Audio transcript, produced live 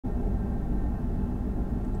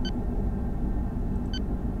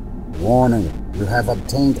Warning, you have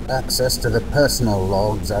obtained access to the personal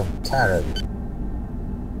logs of Tarek.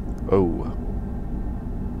 Oh.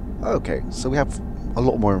 Okay, so we have a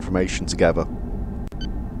lot more information to gather.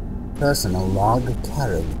 Personal log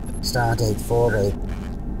Tarek, stardate 48.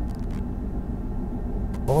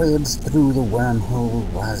 Voyage through the wormhole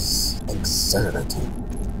was exhilarating.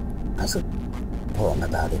 I should poem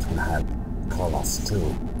about it when I have Kolos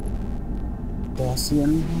too.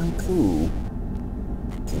 Cardassian, my crew.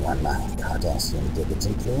 You on my Cardassian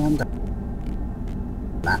diligently and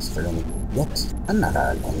mastering yet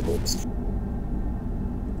another language.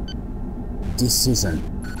 Decision.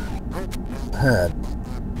 Heard.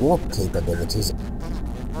 Warp capabilities.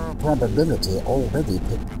 Probability already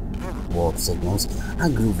picked warp signals. I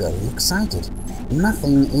grew very excited.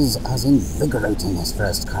 Nothing is as invigorating as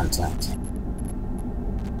first contact.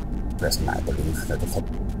 Expressed my belief that the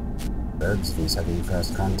birds vis-a-vis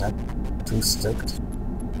first contact too strict.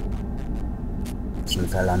 She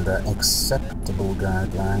fell under acceptable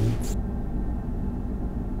guidelines.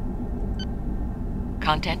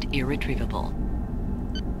 Content irretrievable.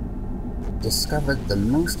 Discovered the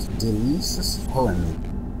most delicious poem.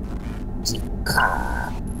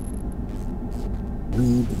 Jika.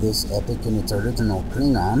 Read this epic in its original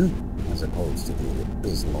Klingon, as opposed to the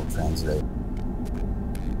abysmal translation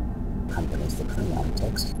accompanies the Klingon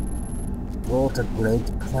text, brought a great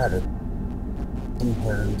clarity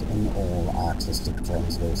inherent in all artistic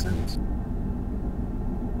translations.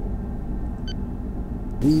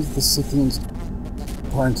 Read the Scythians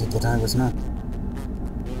pointed that I was not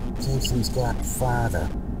Patience gap farther.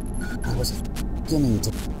 I was beginning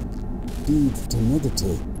to feed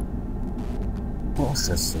timidity,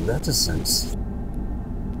 cautious reticence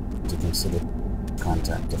to consider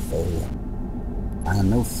contact a failure. I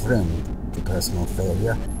am no friend to personal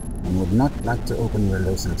failure and would not like to open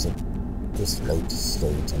relationship at this late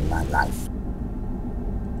stage in my life.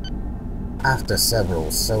 After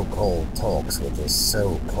several so-called talks with this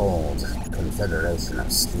so-called Confederation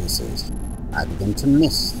of Species, I begin to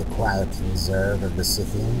miss the quiet reserve of the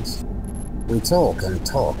Scythians. We talk and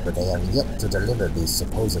talk, but they have yet to deliver these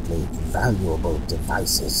supposedly valuable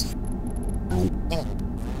devices. I'm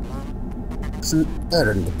an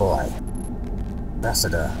errand boy,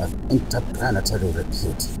 ambassador of interplanetary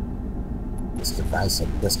repute. This device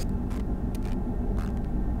had just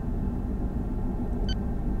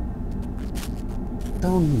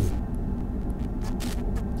shown me.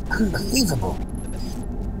 Unbelievable!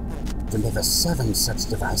 Deliver 7 such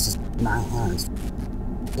devices in my hands.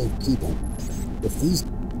 Safekeeping. If these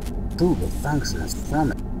truly function as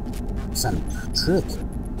from some trick,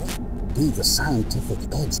 be the scientific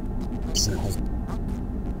edge has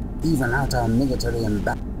even out our military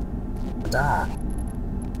ambassador.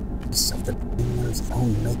 Piece of the Dominion's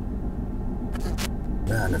own make.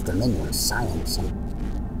 Learn of Dominion science and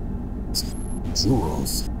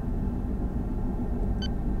jewels.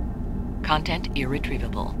 Content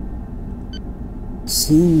irretrievable.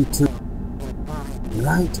 Seem to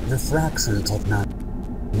light refraction technology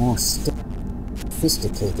more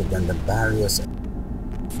sophisticated than the barriers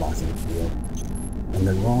floating field, and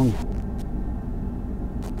the wrong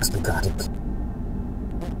regarded.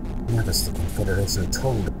 Notice the Confederation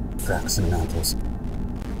told the refraction mantles.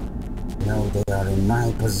 No, they are in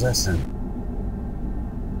my possession.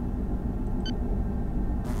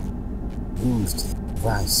 Used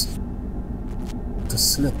device to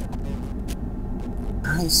slip.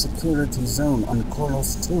 High security zone on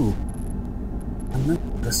Kolos 2. I'm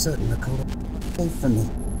not for certain the code is safe for me.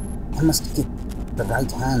 I must get the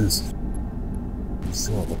right hands. I'm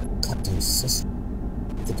sure that Captain Sis,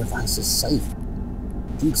 the device is safe.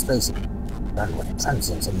 Deep space done with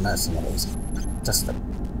transients and mercenaries. Just the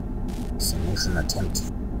summation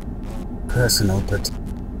attempt. Personal protection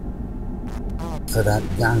for that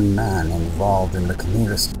young man involved in the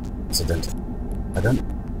Chimera's incident. I don't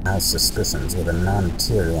have suspicions with a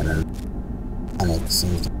non-Tyrian and panic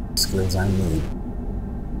seems the skills I need.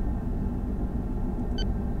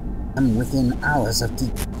 I'm within hours of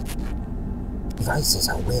devices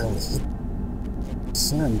are well hidden.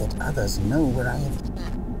 Concerned that others know where I am.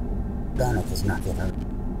 Bannock is not yet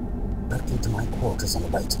directly to my quarters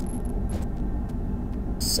and wait.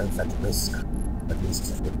 Safe at risk, at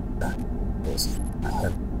least with that is I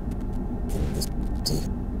have in this tea.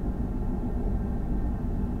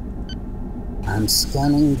 I'm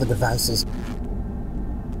scanning the devices.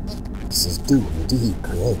 Devices do indeed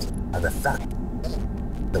create a refract.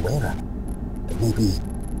 The wearer. It may be.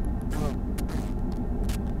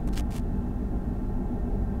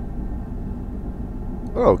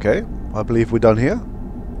 Okay, I believe we're done here.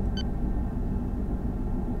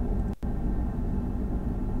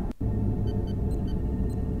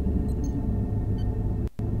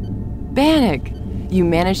 Bannock! You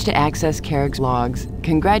managed to access Carrick's logs.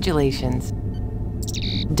 Congratulations.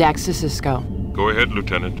 Dax to Cisco. Go ahead,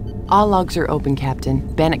 Lieutenant. All logs are open,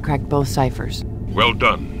 Captain. Bannock cracked both ciphers. Well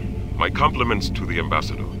done. My compliments to the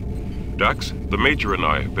Ambassador. Dax, the Major and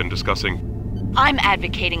I have been discussing... I'm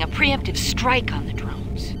advocating a preemptive strike on the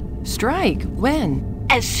drones. Strike? When?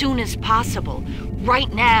 As soon as possible.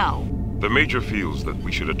 Right now. The Major feels that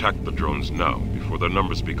we should attack the drones now, before their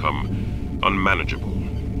numbers become unmanageable.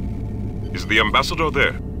 Is the Ambassador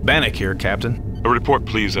there? Bannock here, Captain. A report,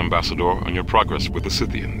 please, Ambassador, on your progress with the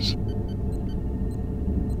Scythians.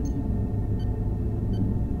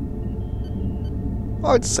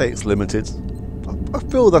 I'd say it's limited. I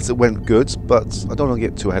feel that it went good, but I don't want to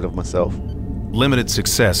get too ahead of myself. Limited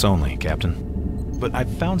success only, Captain. But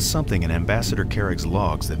I've found something in Ambassador Carrick's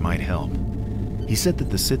logs that might help. He said that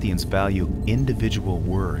the Scythians value individual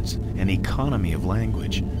words and economy of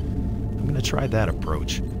language. I'm going to try that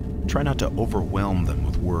approach. Try not to overwhelm them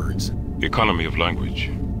with words. Economy of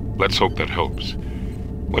language. Let's hope that helps.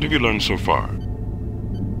 What have you learned so far?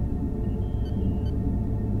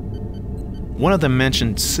 One of them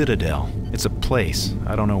mentioned Citadel. It's a place.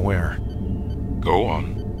 I don't know where. Go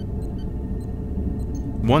on.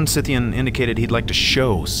 One Scythian indicated he'd like to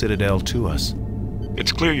show Citadel to us.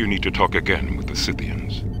 It's clear you need to talk again with the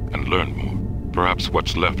Scythians and learn more. Perhaps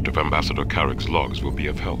what's left of Ambassador Carrick's logs will be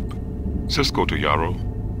of help. Cisco to Yarrow.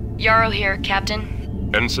 Yarrow here,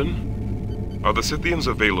 Captain. Ensign, are the Scythians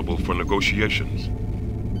available for negotiations?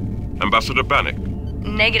 Ambassador Bannock.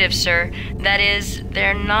 Negative, sir. That is,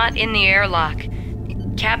 they're not in the airlock.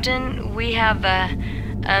 Captain, we have a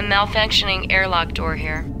malfunctioning airlock door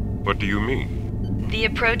here. What do you mean? The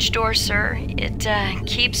approach door, sir. It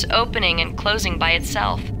keeps opening and closing by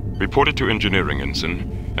itself. Report it to engineering,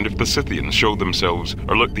 Ensign, and if the Scythians show themselves,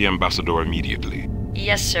 alert the Ambassador immediately.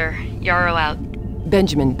 Yes, sir. Yarrow out.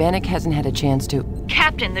 Benjamin, Bannock hasn't had a chance to...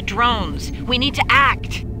 Captain, the drones! We need to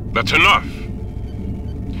act! That's enough!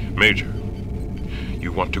 Major,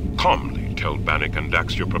 you want to calmly tell Bannock and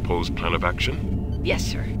Dax your proposed plan of action? Yes,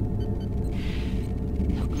 sir.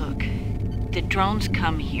 Look, the drones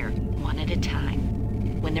come here, one at a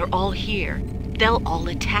time. When they're all here, they'll all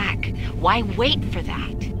attack. Why wait for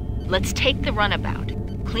that? Let's take the runabout,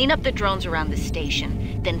 clean up the drones around the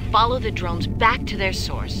station, then follow the drones back to their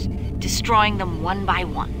source, destroying them one by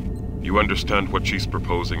one. You understand what she's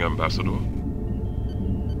proposing, Ambassador?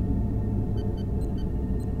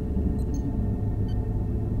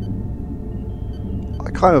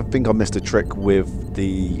 I kind of think I missed a trick with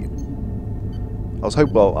the... I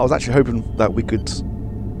was actually hoping that we could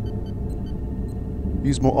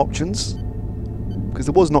use more options, because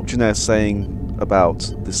there was an option there saying about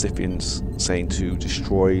the Scythians saying to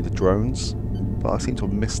destroy the drones, but I seem to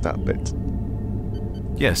have missed that bit.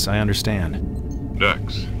 Yes, I understand.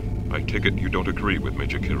 Dax, I take it you don't agree with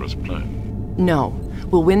Major Kira's plan? No.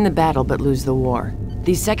 We'll win the battle but lose the war.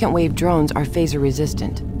 These second-wave drones are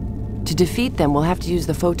phaser-resistant. To defeat them, we'll have to use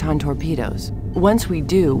the photon torpedoes. Once we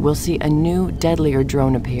do, we'll see a new, deadlier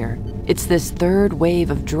drone appear. It's this third wave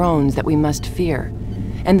of drones that we must fear.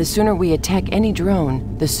 And the sooner we attack any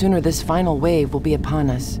drone, the sooner this final wave will be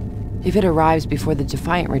upon us. If it arrives before the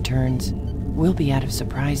Defiant returns, we'll be out of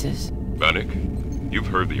surprises. Bannock, you've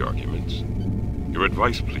heard the arguments. Your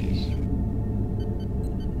advice, please.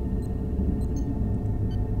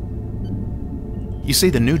 You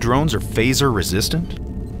say the new drones are phaser resistant?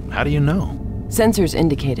 How do you know? Sensors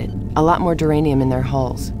indicated. A lot more duranium in their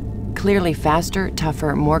hulls. Clearly faster,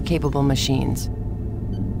 tougher, more capable machines.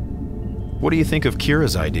 What do you think of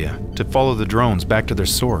Kira's idea, to follow the drones back to their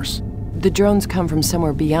source? The drones come from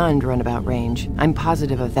somewhere beyond runabout range. I'm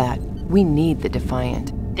positive of that. We need the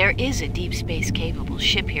Defiant. There is a deep space-capable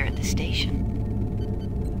ship here at the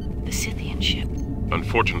station. The Scythian ship.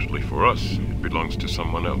 Unfortunately for us, it belongs to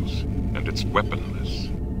someone else, and it's weaponless.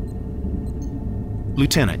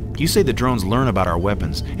 Lieutenant, you say the drones learn about our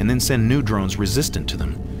weapons and then send new drones resistant to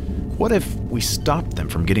them. What if we stopped them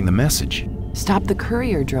from getting the message? Stop the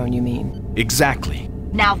courier drone, you mean? Exactly.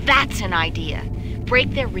 Now that's an idea.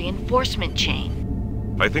 Break their reinforcement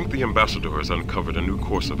chain. I think the Ambassador has uncovered a new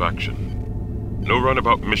course of action. No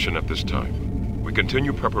runabout mission at this time. We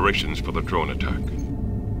continue preparations for the drone attack.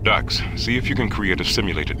 Dax, see if you can create a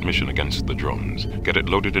simulated mission against the drones. Get it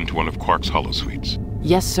loaded into one of Quark's holosuites.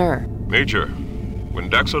 Yes, sir. Major, when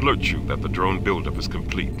Dax alerts you that the drone buildup is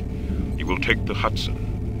complete, you will take the Hudson.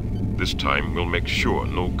 This time, we'll make sure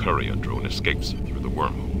no courier drone escapes through the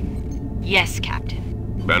wormhole. Yes,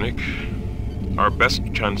 Captain. Bannock, our best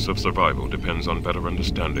chance of survival depends on better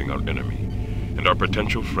understanding our enemy and our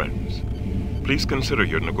potential friends. Please consider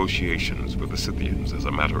your negotiations with the Scythians as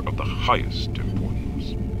a matter of the highest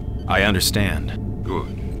importance. I understand.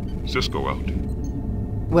 Good. Cisco out.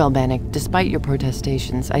 Well, Bannock, despite your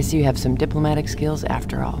protestations, I see you have some diplomatic skills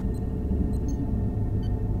after all.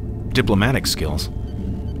 Diplomatic skills?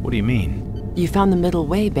 What do you mean? You found the middle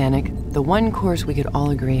way, Bannock. The one course we could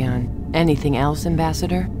all agree on. Anything else,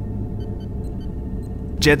 Ambassador?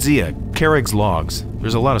 Jadzia, Carrick's logs.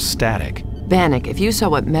 There's a lot of static. Bannock, if you saw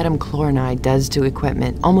what metachlorinide does to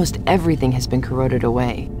equipment, almost everything has been corroded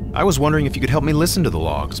away. I was wondering if you could help me listen to the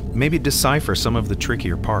logs, maybe decipher some of the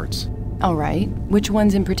trickier parts. All right. Which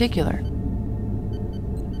ones in particular?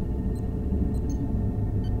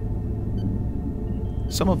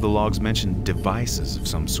 Some of the logs mention devices of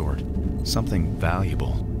some sort. Something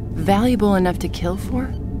valuable. Valuable enough to kill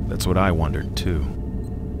for? That's what I wondered, too.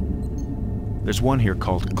 There's one here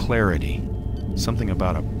called Clarity. Something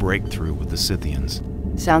about a breakthrough with the Scythians.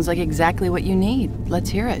 Sounds like exactly what you need. Let's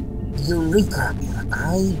hear it. Eureka!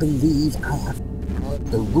 I believe I have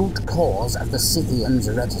the root cause of the Scythians'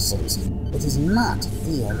 reticence. It is not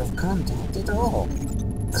fear of contact at all.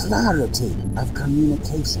 Clarity of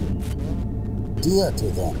communication. Dear to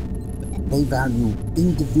them, they value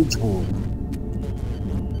individual.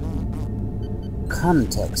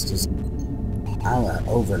 Context is our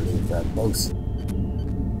overly verbose.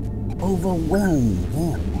 Overwhelm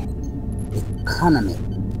them. Economy.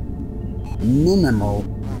 Minimal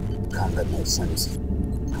combinations.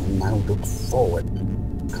 I now look forward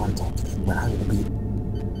to contact where I will be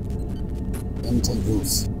into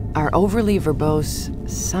use. Our overly verbose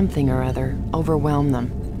something or other overwhelm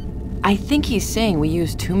them. I think he's saying we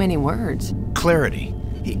use too many words. Clarity.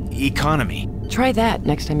 Economy. Try that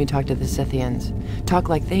next time you talk to the Scythians. Talk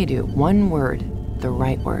like they do. One word. The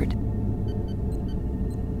right word.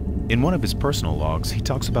 In one of his personal logs, he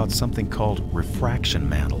talks about something called refraction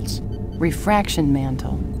mantles. Refraction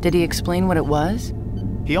mantle. Did he explain what it was?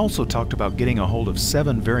 He also talked about getting a hold of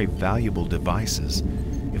 7 very valuable devices.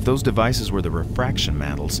 If those devices were the refraction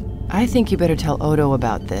mantles... I think you better tell Odo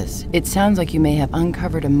about this. It sounds like you may have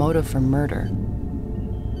uncovered a motive for murder.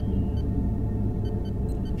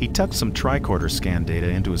 He tucked some tricorder scan data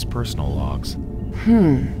into his personal logs.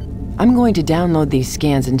 I'm going to download these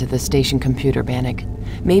scans into the station computer, Bannock.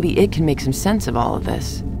 Maybe it can make some sense of all of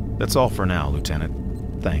this. That's all for now,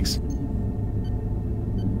 Lieutenant. Thanks.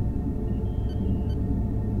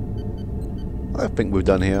 I think we're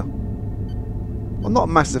done here. I'm not a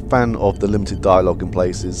massive fan of the limited dialogue in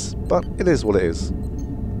places, but it is what it is.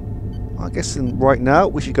 I guess right now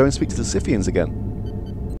we should go and speak to the Scythians again.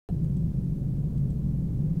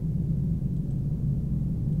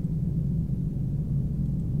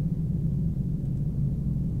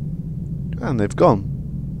 And they've gone.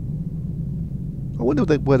 I wonder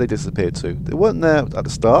where they disappeared to. They weren't there at the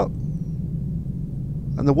start.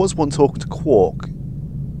 And there was one talking to Quark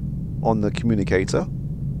on the communicator.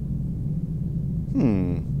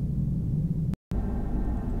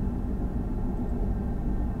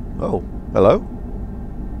 Oh, hello?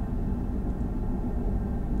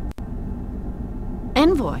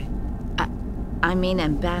 Envoy. I mean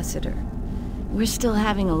Ambassador. We're still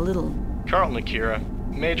having a little... Carlton, Akira.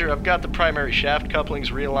 Major, I've got the primary shaft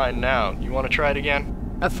couplings realigned now. You want to try it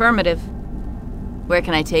again? Affirmative. Where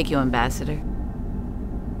can I take you, Ambassador?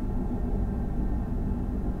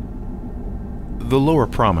 The lower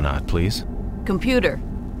promenade, please. Computer.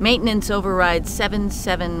 Maintenance override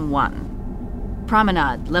 771.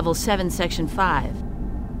 Promenade, level 7, section 5.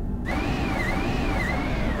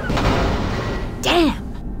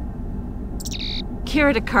 Damn!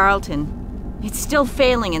 Kira to Carlton. It's still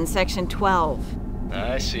failing in section 12.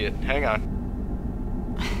 I see it. Hang on.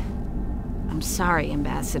 I'm sorry,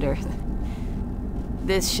 Ambassador.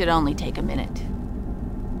 This should only take a minute.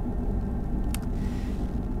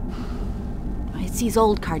 It's these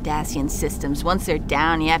old Cardassian systems. Once they're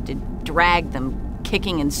down, you have to drag them,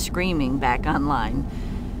 kicking and screaming, back online.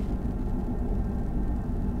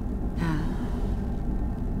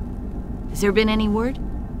 Has there been any word?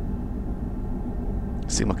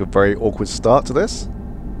 Seemed like a very awkward start to this.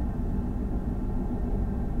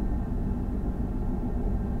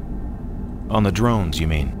 On the drones, you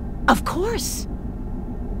mean? Of course!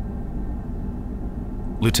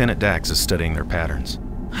 Lieutenant Dax is studying their patterns.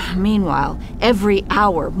 Meanwhile, every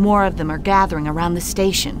hour, more of them are gathering around the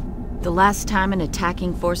station. The last time an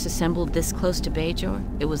attacking force assembled this close to Bajor,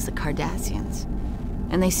 it was the Cardassians.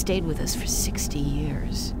 And they stayed with us for 60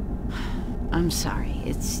 years. I'm sorry,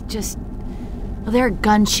 it's just... Well, there are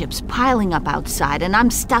gunships piling up outside, and I'm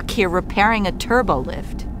stuck here repairing a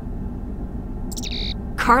turbolift.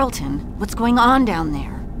 Carlton, what's going on down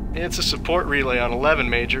there? It's a support relay on 11,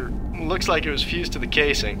 Major. Looks like it was fused to the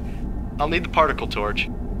casing. I'll need the particle torch.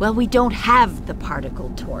 Well, we don't have the particle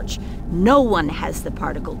torch. No one has the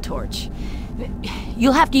particle torch.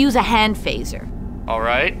 You'll have to use a hand phaser. All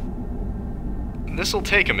right. This'll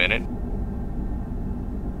take a minute.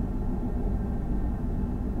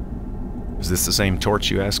 Is this the same torch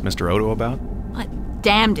you asked Mr. Odo about? What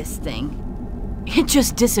damnedest thing. It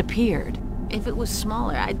just disappeared. If it was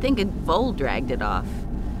smaller, I'd think a vole dragged it off.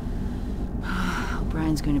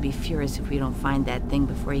 O'Brien's going to be furious if we don't find that thing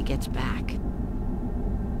before he gets back.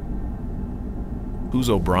 Who's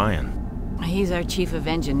O'Brien? He's our chief of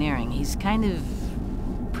engineering. He's kind of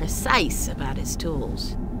precise about his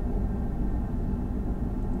tools.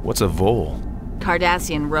 What's a vole?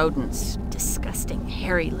 Cardassian rodents. Disgusting,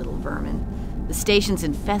 hairy little vermin. The station's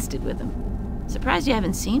infested with them. Surprised you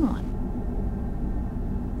haven't seen one.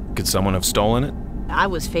 Could someone have stolen it? I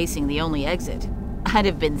was facing the only exit. I'd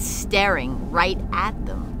have been staring right at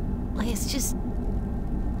them. Like, it's just...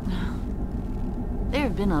 There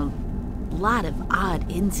have been a lot of odd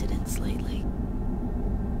incidents lately.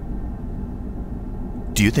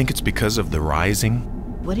 Do you think it's because of the rising?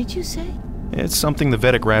 What did you say? It's something the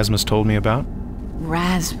Vedic Rasmus told me about.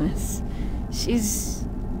 Rasmus. She's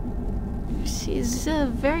a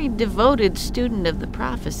very devoted student of the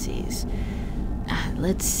prophecies.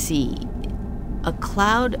 Let's see. A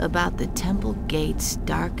cloud about the temple gates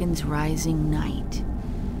darkens rising night.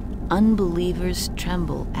 Unbelievers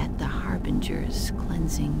tremble at the Harbinger's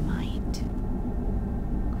cleansing might.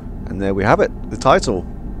 And there we have it, the title.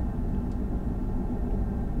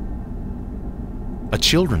 A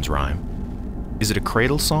children's rhyme? Is it a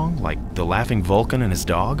cradle song, like the Laughing Vulcan and his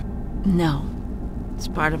dog? No. It's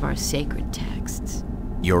part of our sacred texts.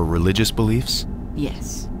 Your religious beliefs?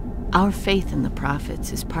 Yes. Our faith in the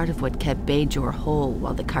prophets is part of what kept Bajor whole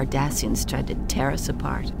while the Cardassians tried to tear us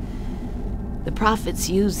apart. The prophets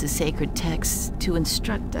use the sacred texts to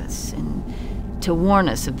instruct us and to warn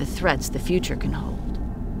us of the threats the future can hold.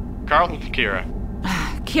 Carlton, Kira.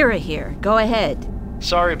 Kira here. Go ahead.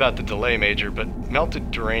 Sorry about the delay, Major, but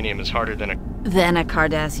melted duranium is harder than a... Then a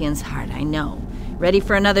Cardassian's heart, I know. Ready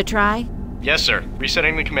for another try? Yes, sir.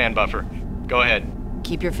 Resetting the command buffer. Go ahead.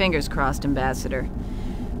 Keep your fingers crossed, Ambassador.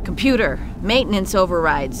 Computer, maintenance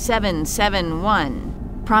override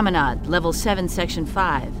 771. Promenade, level 7, section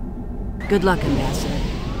 5. Good luck, Ambassador.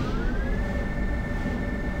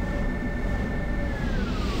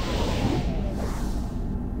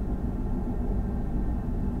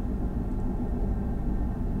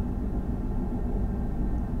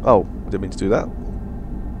 Oh, didn't mean to do that.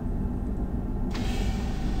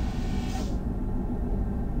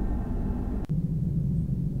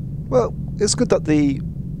 Well, it's good that the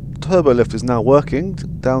turbo lift is now working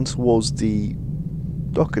down towards the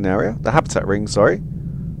docking area, the habitat ring, sorry.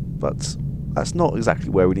 But that's not exactly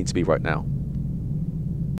where we need to be right now.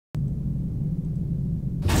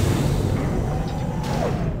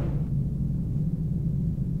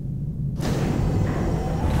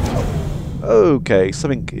 Okay,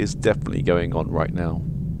 something is definitely going on right now.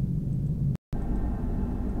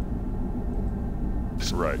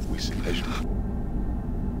 Right, we see leisure.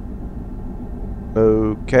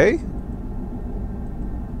 Okay.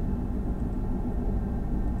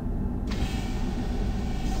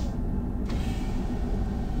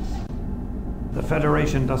 The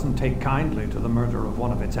Federation doesn't take kindly to the murder of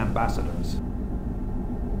one of its ambassadors.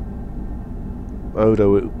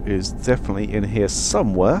 Odo is definitely in here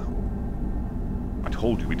somewhere. I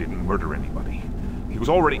told you we didn't murder anybody. He was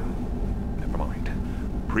already... Never mind.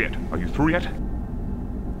 Priet, are you through yet?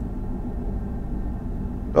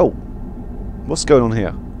 Oh, what's going on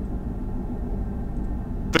here?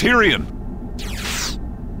 The Tyrion!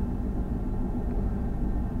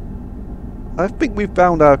 I think we've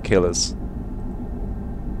found our killers.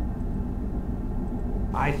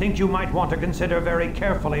 I think you might want to consider very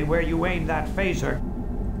carefully where you aim that phaser.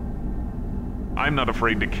 I'm not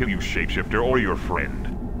afraid to kill you, shapeshifter, or your friend.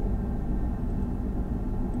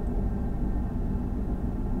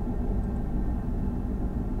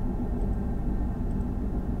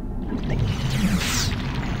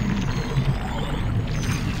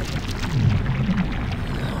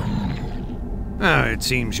 It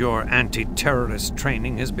seems your anti-terrorist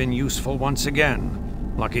training has been useful once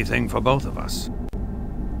again. Lucky thing for both of us.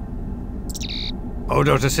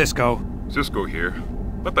 Odo to Cisco. Cisco here.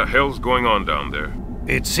 What the hell's going on down there?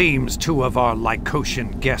 It seems two of our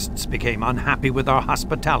Lycosian guests became unhappy with our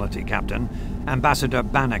hospitality, Captain. Ambassador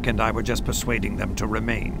Bannock and I were just persuading them to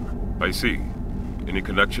remain. I see. Any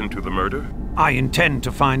connection to the murder? I intend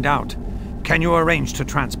to find out. Can you arrange to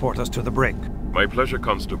transport us to the brig? My pleasure,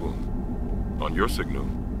 Constable. On your signal.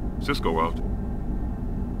 Cisco out.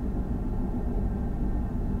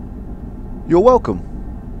 You're welcome.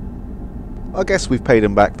 I guess we've paid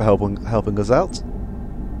him back for helping us out.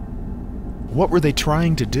 What were they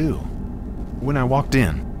trying to do? When I walked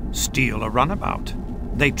in, Steal a runabout.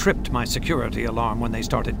 They tripped my security alarm when they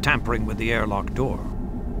started tampering with the airlock door.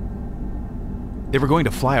 they were going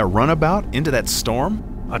to fly a runabout into that storm?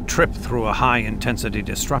 A trip through a high-intensity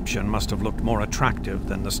disruption must have looked more attractive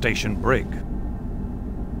than the station brig.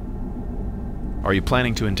 Are you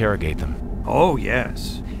planning to interrogate them? Oh,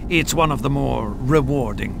 yes. It's one of the more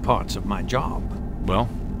rewarding parts of my job. Well,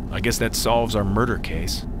 I guess that solves our murder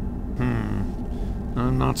case.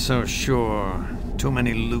 I'm not so sure. Too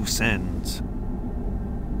many loose ends.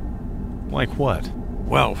 Like what?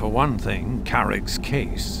 Well, for one thing, Carrick's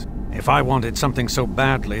case. If I wanted something so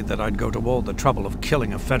badly that I'd go to all the trouble of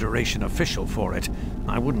killing a Federation official for it,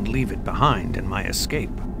 I wouldn't leave it behind in my escape.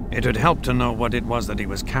 It'd help to know what it was that he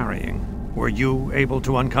was carrying. Were you able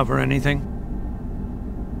to uncover anything?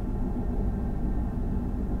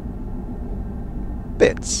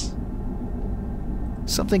 Bits.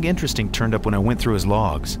 Something interesting turned up when I went through his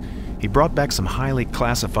logs. He brought back some highly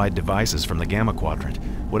classified devices from the Gamma Quadrant.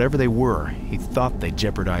 Whatever they were, he thought they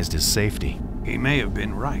jeopardized his safety. He may have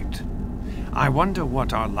been right. I wonder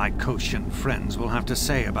what our Lycosian friends will have to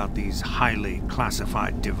say about these highly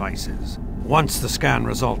classified devices. Once the scan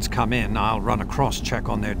results come in, I'll run a cross-check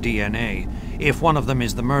on their DNA. If one of them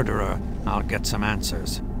is the murderer, I'll get some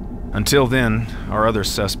answers. Until then, our other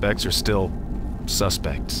suspects are still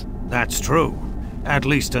suspects. That's true. At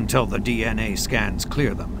least until the DNA scans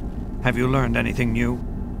clear them. Have you learned anything new?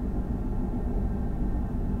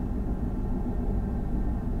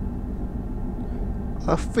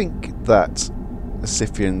 I think that the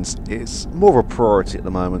Scythians is more of a priority at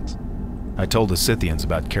the moment. I told the Scythians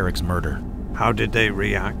about Carrick's murder. How did they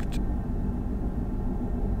react?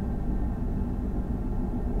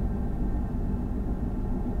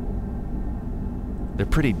 They're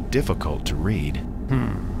pretty difficult to read.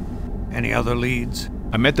 Any other leads?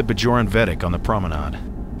 I met the Bajoran Vedic on the promenade.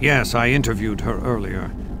 Yes, I interviewed her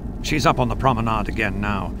earlier. She's up on the promenade again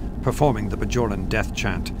now, performing the Bajoran death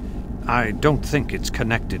chant. I don't think it's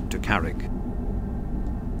connected to Carrick.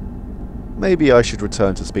 Maybe I should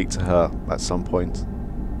return to speak to her at some point.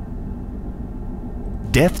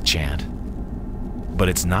 Death chant? But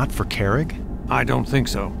it's not for Carrick? I don't think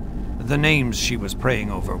so. The names she was praying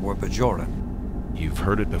over were Bajoran. You've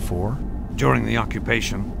heard it before? During the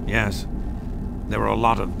occupation, yes. There were a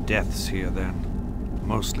lot of deaths here then.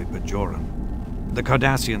 Mostly Bajoran. The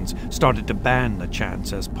Cardassians started to ban the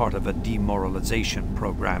chants as part of a demoralization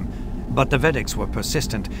program, but the Vedics were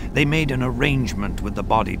persistent. They made an arrangement with the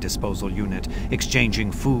body disposal unit,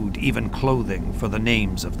 exchanging food, even clothing, for the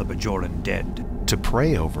names of the Bajoran dead. To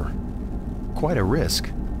pray over? Quite a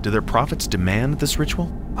risk. Do their prophets demand this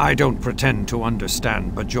ritual? I don't pretend to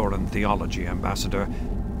understand Bajoran theology, Ambassador,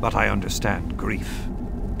 but I understand grief.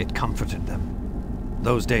 It comforted them.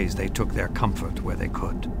 Those days they took their comfort where they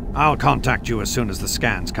could. I'll contact you as soon as the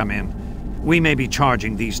scans come in. We may be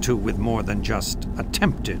charging these two with more than just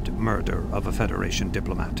attempted murder of a Federation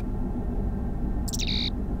diplomat.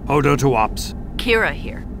 Odo to Ops. Kira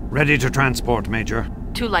here. Ready to transport, Major.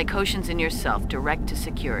 2 Lycosians and yourself direct to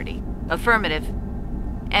security. Affirmative.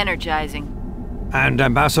 Energizing. And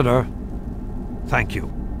Ambassador, thank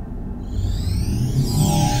you.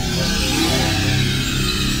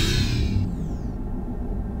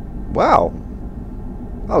 Wow.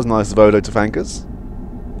 That was nice of Odo to thank us.